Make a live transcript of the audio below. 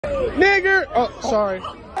Nigger! Oh, sorry.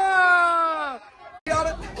 Ah! We on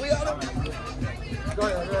it. Go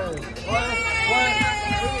ahead.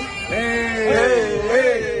 Hey.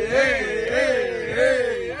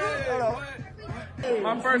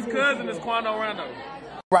 My first cousin is Quando Rando.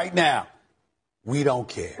 Right now, we don't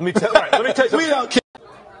care. Let me tell you something. We don't care.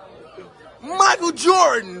 Michael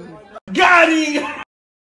Jordan. Got him!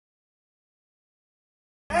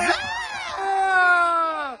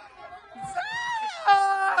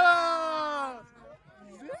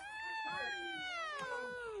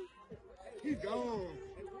 He gone.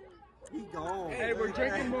 Hey, we're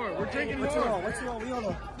drinking more. What's wrong? We on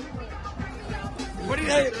the... What do you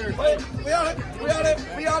Hey, we on it.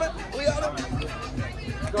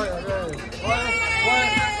 Go ahead.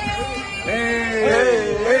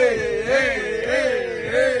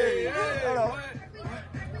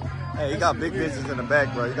 Hey, he got big business in the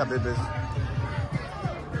back, bro. He got big business.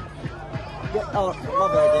 Oh,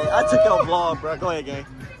 my bad, gang. I took your vlog, bro. Go ahead, gang.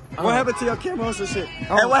 What happened to your cameras and shit?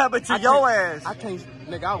 Hey, what happened to your ass? I can't,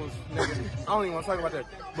 nigga, I don't even want to talk about that.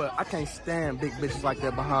 But I can't stand big bitches like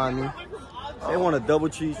that behind me. They want a double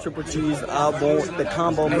cheese, triple cheese. I want the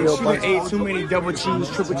combo meal. She done ate too many double cheese,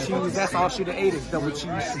 triple cheese. That's all she done ate is double cheese,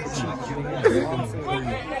 triple cheese.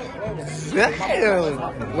 Damn.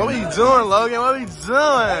 What are you doing, Logan? What are you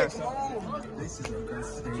doing?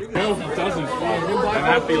 No, he doesn't fuck. And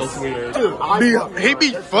that feels weird. He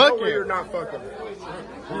be fucking. You're not fucking.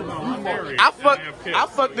 I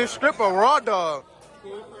fucked this stripper raw dog.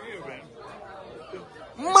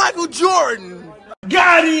 Michael Jordan.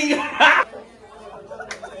 Got him!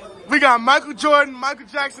 We got Michael Jordan, Michael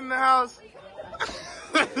Jackson in the house.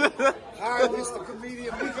 All right, Mr.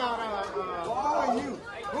 Comedian, we got who are you?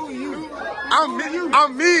 Who are you? I'm me.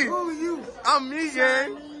 Who are you? I'm me,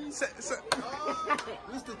 gang. Mr.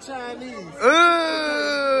 Chinese.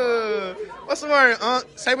 What's the word?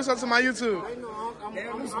 Say what's up to my YouTube. I know, I'm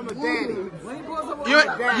a daddy.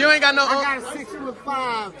 You ain't got no. I got a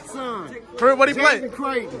 6'5" son. What he play?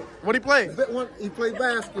 Crazy. What he play? He played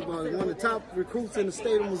basketball. He's one of the top recruits in the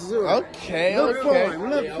state of Mizzou. Okay. Look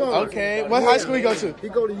fun. Okay. What high school he go to? He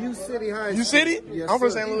go to U City High School. U City? Yes, I'm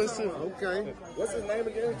from sir. St. Louis too. Okay. What's his name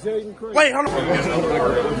again? Jaden Craig. Wait, hold on.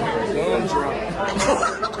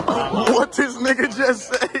 What this nigga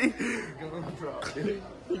just say?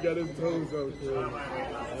 He got his toes out there.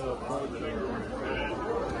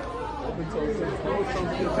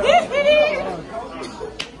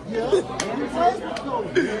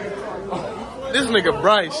 This nigga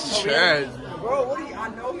Bryce trash. Bro, what do you? I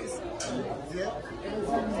know his.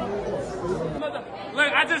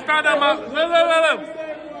 Look, I just found out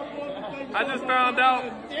I just found out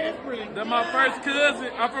that my first cousin,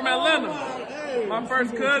 I'm from Atlanta. My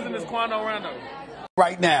first cousin is Quando Rando.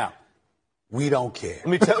 Right now, we don't care. Let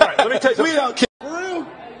me tell you something. We don't care.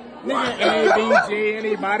 Nigga ABG,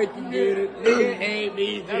 anybody can get it. Nigga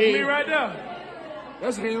ABG. That's me right there.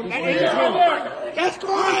 That's him. That's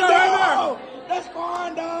Quando. That's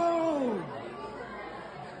Quando.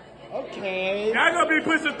 Okay. Y'all gonna be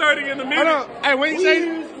pushing 30 in the Hold minute. on. Hey, when you say,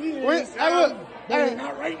 hey, look. Hey,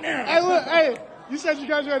 Not right now. hey, look. Hey, you said you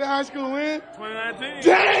graduated high school when? 2019.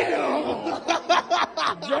 Damn.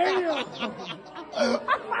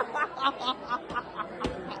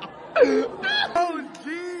 Oh,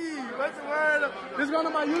 gee. What's the word? This going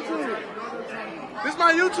on my YouTube. This is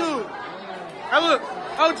my YouTube. Hey, look.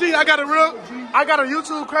 Oh, gee, I got a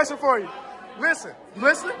YouTube question for you. Listen.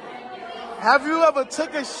 Have you ever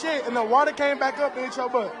took a shit and the water came back up and hit your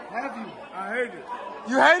butt? Have you? I heard it.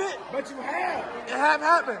 You hate it? But you have. It have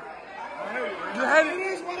happened. I heard it. You hate it?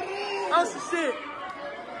 It is what it is. That's the shit.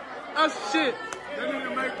 That's the shit. They need to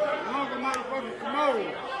make longer motherfucking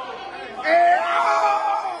commode.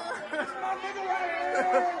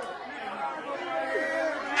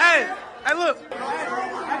 Hey, look. I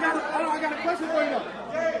got a question for you.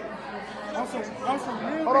 On some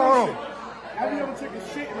real Hold on. shit. Have you ever taken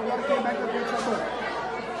shit and the water came back up in your butt?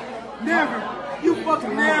 Never. You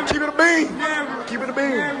fucking never. Keep it a bean. Never. Keep it a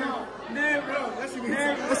bean. Never. Let's see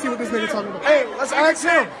what this nigga talking about. Hey, let's ask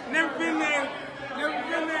him. Never been there. Never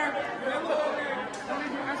been there.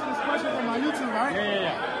 Answer this question from my YouTube, right?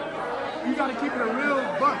 Yeah. You gotta keep it a real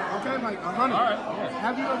buck, okay? Like 100. All right.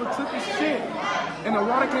 Have you ever took a shit and the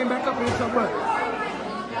water came back up in your butt?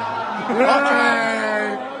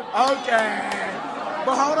 Okay.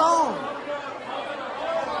 But hold on.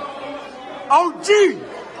 OG.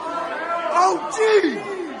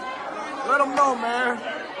 Let them know, man.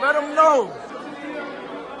 Let them know.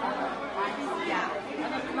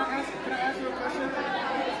 Can I ask you a question?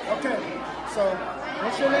 Okay, so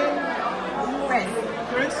what's your name? Chris.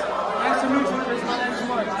 Nice to meet you, Chris. My name's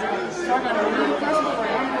Mark. So I got a real question for you.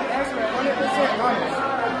 I'm gonna answer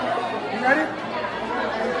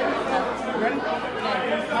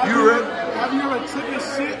took a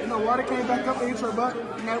shit and the water came back up and hit your butt?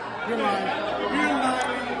 Nope. You're lying.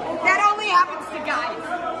 That only happens to guys.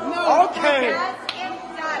 No. Okay. Yes, it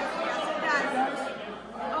does. Yes, it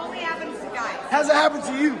does. Only happens to guys. Has it happened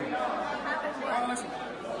to you? Happens to us.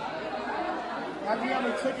 Have you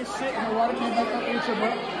ever took a shit and the water came back up and hit your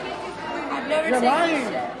butt? I've never You're taken lying. a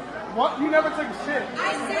shit. What? You never took a shit?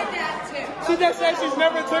 I said that too. She just said she's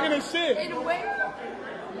never taken a shit. In where?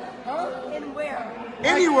 Huh? In where?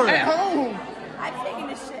 Anywhere. At home. I've taken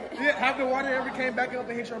a shit. Yeah, have the water ever came back up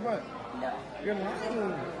and hit your butt? No. You're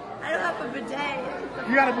lying. I don't have a bidet.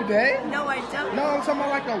 You got a bidet? No, I don't. No, I'm talking about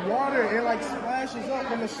like the water. It like splashes up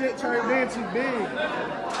when the shit turned in too big.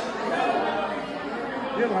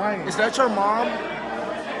 You're lying. Is that your mom?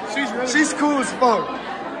 She's cool as fuck.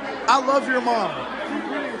 I love your mom.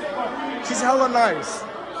 She's hella nice.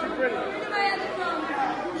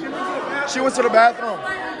 She went to the bathroom.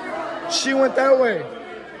 She went that way.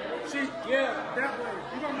 Yeah, that way.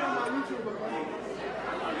 You gonna be on my YouTube, bro.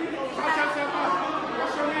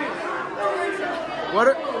 What's your name? What?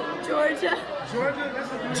 Georgia. Georgia?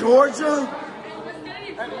 Georgia?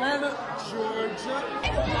 Atlanta, Georgia.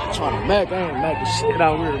 I'm trying to Mac. I ain't Mac the shit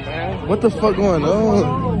out here, man. What the fuck going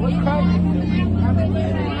on? What's cracking?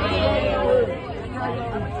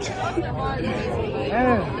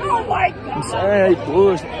 Man. Oh my God. I'm sorry,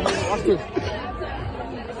 bullshit. Watch this.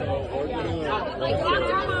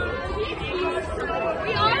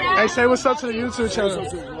 Hey, say what's up to the YouTube channel.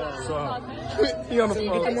 He on the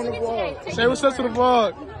vlog. Say what's up to the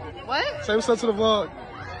vlog. What? Say what's up to the vlog.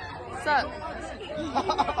 What's up?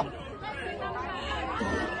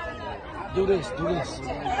 Do this.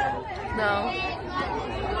 No.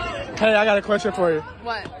 Hey, I got a question for you.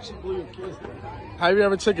 What? Have you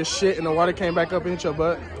ever took a shit and the water came back up and hit your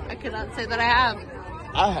butt? I cannot say that I have.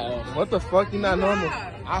 I have. What the fuck? You're not normal.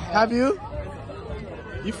 Have you?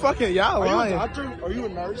 You fucking, y'all lying. Are you a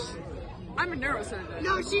nurse? I'm a neurosurgeon.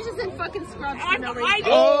 No, she's just in fucking scrubs.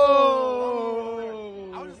 Oh!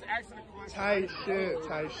 I was just asking a question.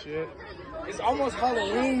 Tight shit. It's almost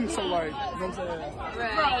Halloween, so like, you know what I'm saying?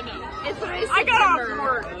 Right. It's already September. I got off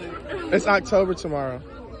work. It's October tomorrow.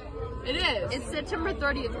 It is. It's September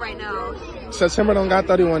 30th right now. September don't got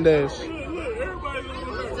 31 days. It's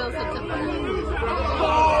still September.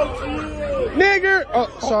 Nigger! Oh,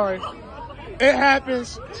 sorry. It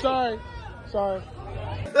happens. Sorry.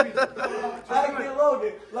 Okay, well, the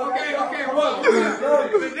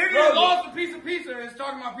nigga lost a piece of pizza and is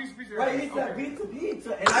talking about piece of pizza. Right, he said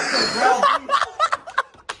pizza, and I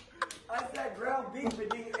said ground beef. And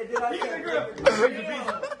then I said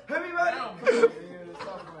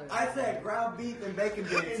I said ground beef and bacon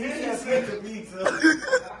bits. He said pizza.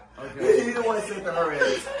 Okay. He the one that said to her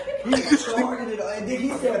ass. He started it, and then he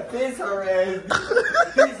said fizz her ass.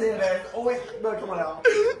 Fizz her ass. Oh wait, no, come on out.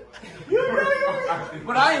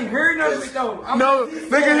 But I ain't hearing nothing though. No,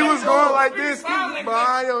 nigga, he was going like this.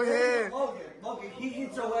 Behind your head. Logan, he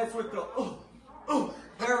hit your ass with the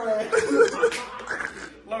hair ass.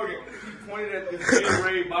 Logan, he pointed at this big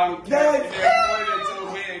red bottom cap and then pointed at your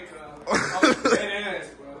head, cuz. I was dead ass,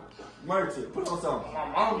 bro. Merchant, put on something. My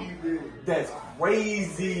mom, you did. That's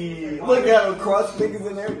crazy. Look at him, cross fingers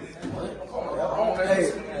in there.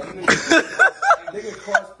 Hey. Nigga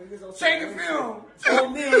cross fingers on Take the film.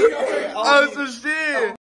 On me. Oh, some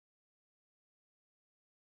shit.